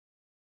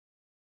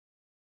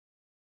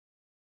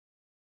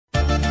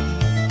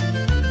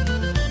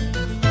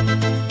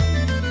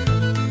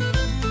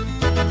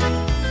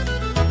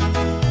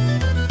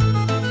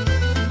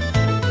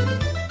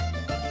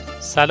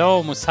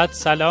سلام و صد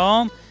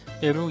سلام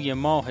به روی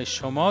ماه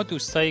شما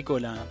دوستای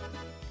گلم.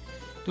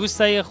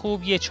 دوستای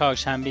خوب، یه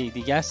چهارشنبه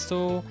دیگه است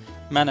و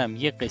منم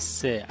یه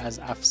قصه از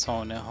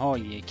افسانه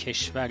های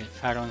کشور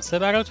فرانسه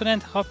براتون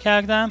انتخاب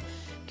کردم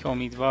که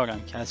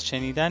امیدوارم که از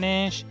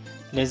شنیدنش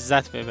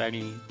لذت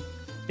ببرید.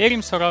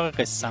 بریم سراغ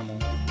قصه‌مون.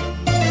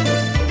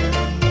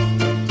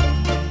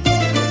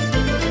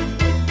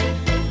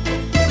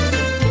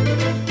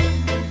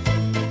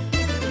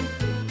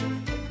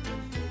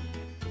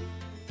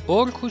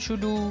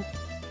 کوچولو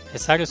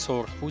پسر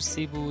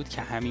سرخپوستی بود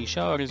که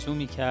همیشه آرزو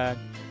میکرد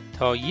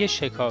تا یه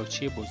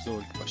شکارچی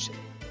بزرگ باشه.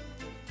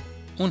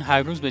 اون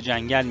هر روز به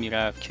جنگل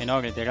میرفت،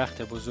 کنار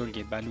درخت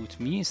بزرگ بلوط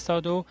می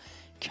ایستاد و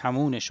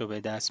کمونش رو به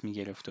دست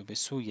میگرفت و به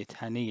سوی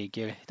تنه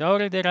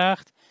گرهدار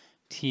درخت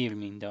تیر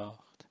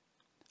مینداخت.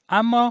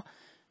 اما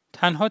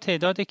تنها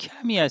تعداد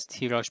کمی از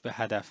تیراش به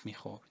هدف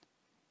میخورد.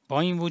 با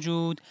این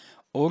وجود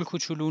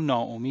کوچولو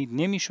ناامید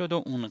نمیشد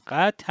و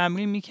اونقدر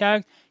تمرین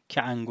میکرد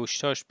که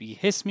انگشتاش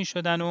بی‌حس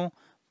میشدن و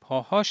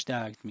پاهاش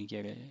درد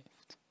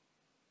میگرفت.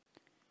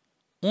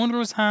 اون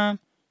روز هم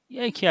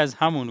یکی از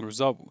همون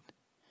روزا بود.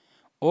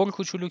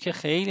 کوچولو که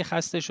خیلی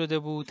خسته شده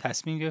بود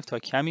تصمیم گرفت تا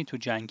کمی تو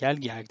جنگل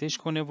گردش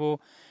کنه و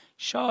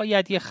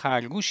شاید یه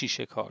خرگوشی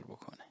شکار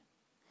بکنه.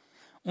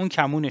 اون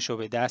کمونشو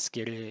به دست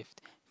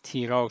گرفت،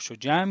 تیراشو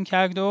جمع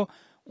کرد و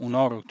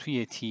اونا رو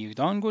توی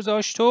تیردان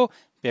گذاشت و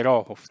به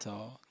راه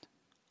افتاد.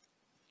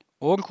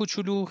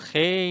 کوچولو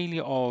خیلی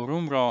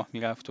آروم راه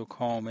میرفت و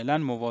کاملا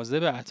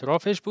مواظب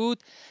اطرافش بود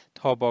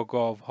تا با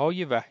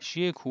گاوهای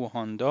وحشی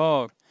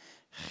کوهاندار،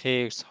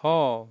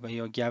 خرس‌ها و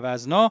یا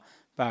گوزنا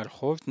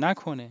برخورد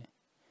نکنه.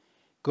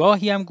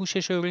 گاهی هم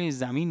گوشش رو روی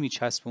زمین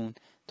میچسبوند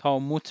تا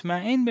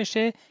مطمئن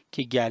بشه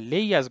که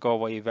گله‌ای از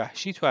گاوهای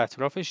وحشی تو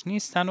اطرافش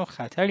نیستن و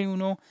خطری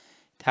اونو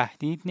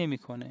تهدید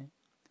نمیکنه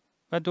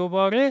و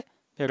دوباره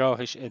به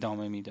راهش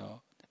ادامه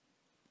میداد.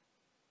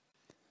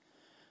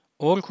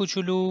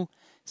 کوچولو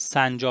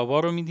سنجابا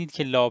رو میدید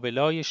که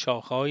لابلای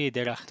شاخه‌های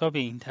درخت‌ها به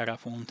این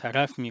طرف و اون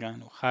طرف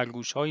میرن و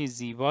خرگوش‌های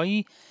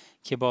زیبایی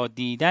که با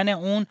دیدن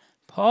اون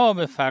پا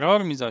به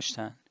فرار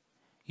میذاشتن،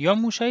 یا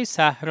موشای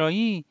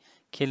صحرایی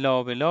که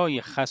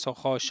لابلای خس و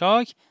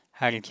خاشاک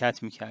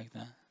حرکت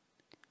میکردن.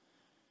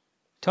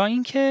 تا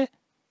اینکه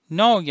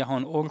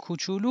ناگهان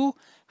کوچولو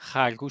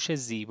خرگوش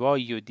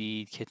زیبایی رو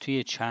دید که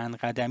توی چند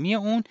قدمی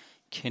اون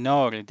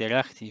کنار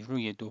درختی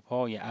روی دو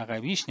پای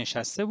عقبیش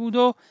نشسته بود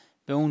و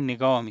به اون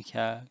نگاه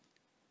میکرد.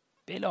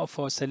 بلا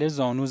فاصله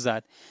زانو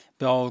زد،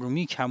 به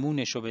آرومی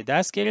کمونش رو به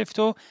دست گرفت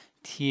و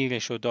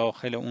تیرش رو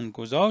داخل اون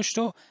گذاشت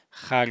و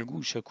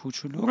خرگوش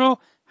کوچولو رو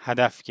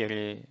هدف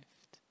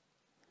گرفت.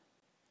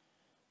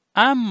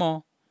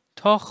 اما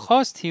تا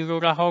خواست تیر رو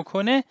رها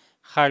کنه،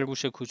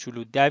 خرگوش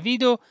کوچولو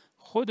دوید و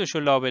خودش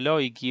رو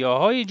لابلای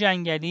گیاهای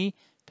جنگلی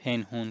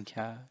پنهون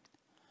کرد.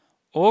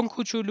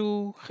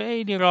 کوچولو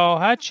خیلی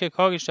راحت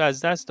شکارش رو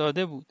از دست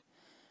داده بود.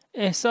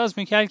 احساس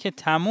میکرد که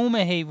تمام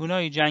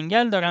حیوانای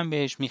جنگل دارن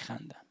بهش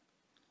میخندن.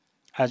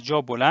 از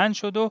جا بلند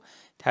شد و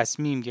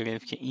تصمیم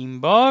گرفت که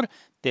این بار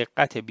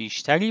دقت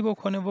بیشتری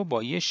بکنه و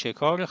با یه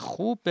شکار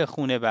خوب به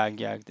خونه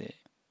برگرده.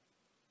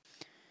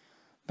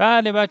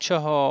 بله بچه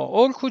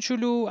ها،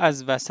 کوچولو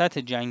از وسط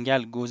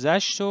جنگل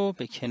گذشت و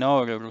به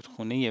کنار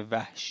رودخونه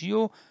وحشی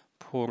و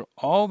پر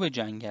آب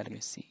جنگل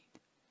رسید.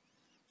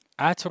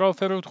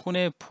 اطراف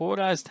رودخونه پر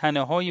از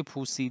تنه های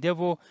پوسیده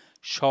و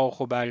شاخ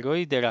و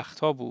برگای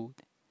درختها بود.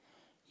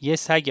 یه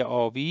سگ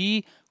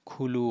آبی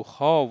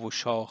کلوخ‌ها و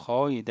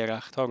شاخه‌های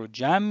درخت‌ها رو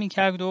جمع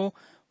می‌کرد و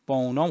با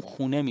اونام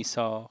خونه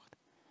می‌ساخت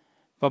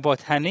و با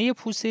تنه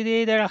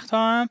پوسیده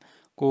درخت‌ها هم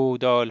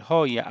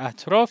گودال‌های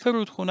اطراف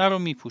رودخونه رو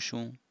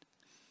می‌پوشوند.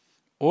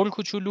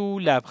 کوچولو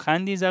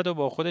لبخندی زد و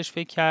با خودش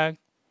فکر کرد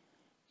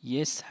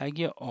یه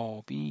سگ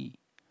آبی،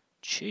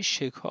 چه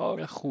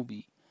شکار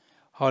خوبی.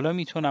 حالا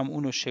میتونم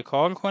اونو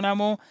شکار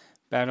کنم و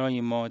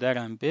برای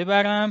مادرم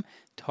ببرم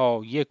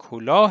تا یه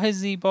کلاه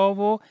زیبا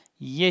و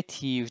یه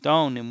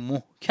تیردان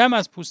محکم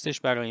از پوستش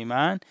برای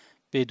من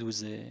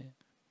بدوزه.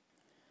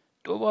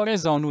 دوباره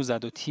زانو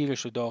زد و تیرش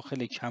رو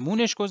داخل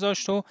کمونش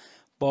گذاشت و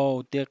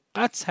با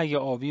دقت سگ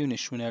آبی و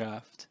نشونه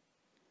رفت.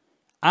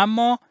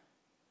 اما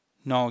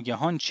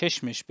ناگهان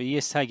چشمش به یه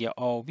سگ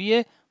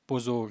آبی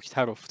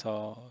بزرگتر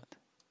افتاد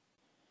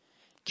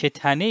که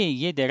تنه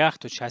یه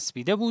درخت رو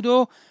چسبیده بود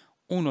و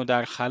اونو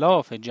در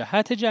خلاف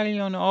جهت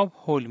جریان آب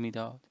هل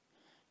میداد.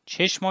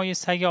 چشمای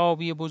سگ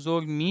آبی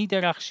بزرگ می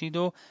درخشید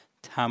و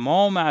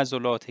تمام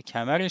عضلات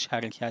کمرش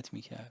حرکت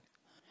می کرد.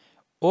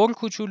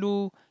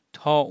 کوچولو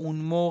تا اون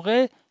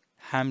موقع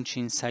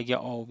همچین سگ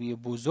آبی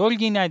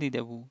بزرگی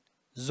ندیده بود.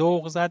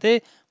 ذوق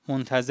زده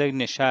منتظر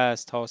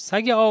نشست تا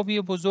سگ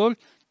آبی بزرگ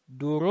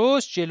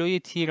درست جلوی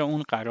تیر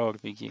اون قرار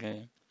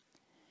بگیره.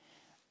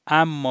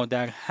 اما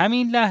در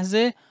همین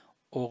لحظه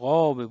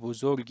عقاب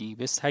بزرگی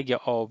به سگ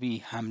آبی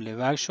حمله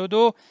ور شد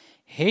و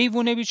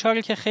حیوان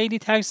بیچاره که خیلی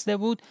ترسیده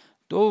بود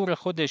دور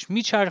خودش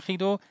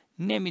میچرخید و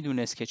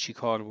نمیدونست که چی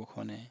کار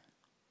بکنه.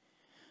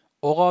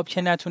 عقاب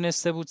که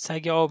نتونسته بود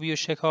سگ آبی رو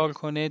شکار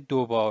کنه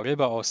دوباره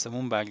به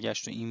آسمون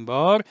برگشت و این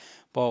بار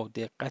با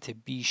دقت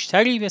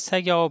بیشتری به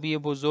سگ آبی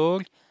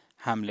بزرگ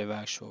حمله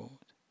ور شد.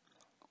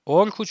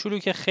 اور کوچولو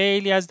که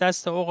خیلی از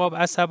دست عقاب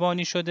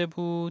عصبانی شده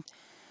بود،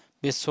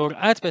 به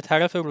سرعت به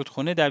طرف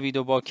رودخونه دوید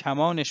و با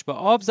کمانش به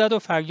آب زد و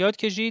فریاد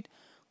کشید: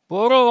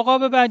 برو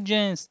عقاب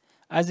بدجنس،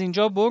 از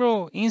اینجا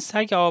برو، این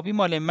سگ آبی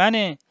مال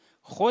منه،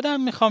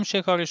 خودم میخوام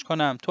شکارش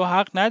کنم، تو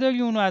حق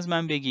نداری اونو از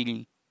من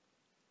بگیری.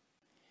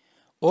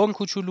 اور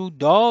کوچولو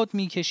داد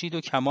میکشید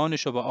و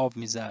کمانشو به آب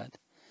میزد.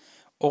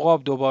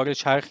 عقاب دوباره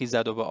چرخی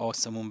زد و به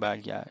آسمون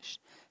برگشت.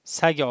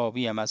 سگ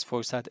آبی هم از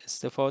فرصت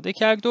استفاده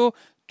کرد و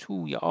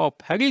توی آب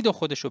پرید و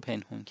خودشو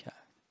پنهون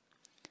کرد.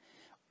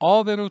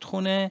 آب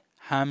رودخونه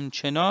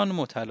همچنان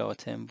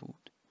متلاطم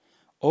بود.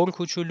 اور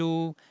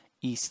کوچولو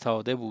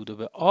ایستاده بود و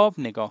به آب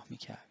نگاه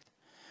میکرد.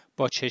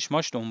 با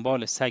چشماش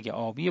دنبال سگ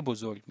آبی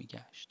بزرگ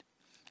میگشت.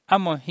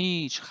 اما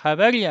هیچ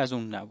خبری از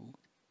اون نبود.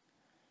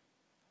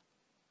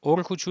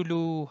 اور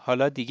کوچولو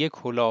حالا دیگه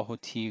کلاه و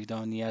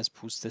تیردانی از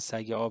پوست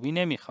سگ آبی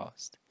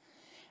نمیخواست.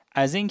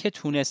 از اینکه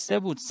تونسته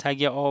بود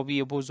سگ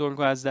آبی بزرگ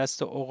رو از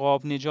دست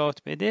عقاب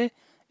نجات بده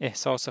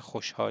احساس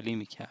خوشحالی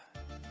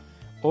میکرد.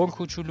 اور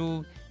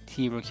کوچولو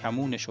تیر و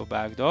کمونش رو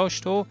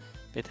برداشت و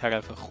به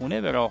طرف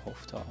خونه به راه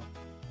افتاد.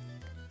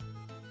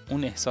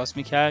 اون احساس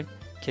میکرد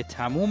که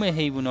تمام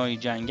حیوانای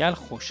جنگل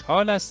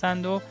خوشحال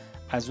هستند و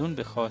از اون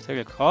به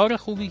خاطر کار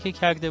خوبی که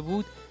کرده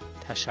بود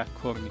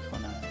تشکر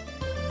میکنند.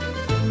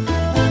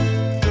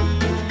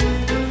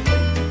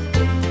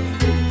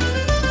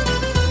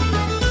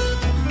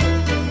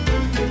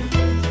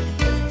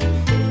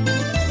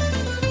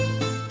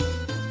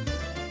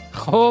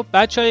 خب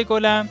بچهای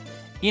گلم،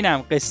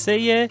 اینم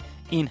قصه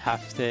این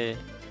هفته.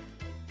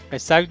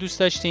 قصه رو دوست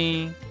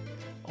داشتین؟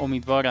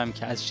 امیدوارم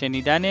که از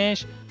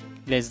شنیدنش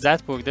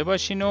لذت برده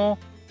باشین و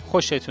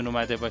خوشتون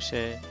اومده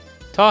باشه.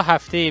 تا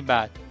هفته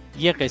بعد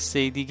یه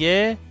قصه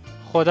دیگه.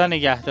 خدا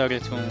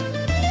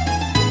نگهدارتون.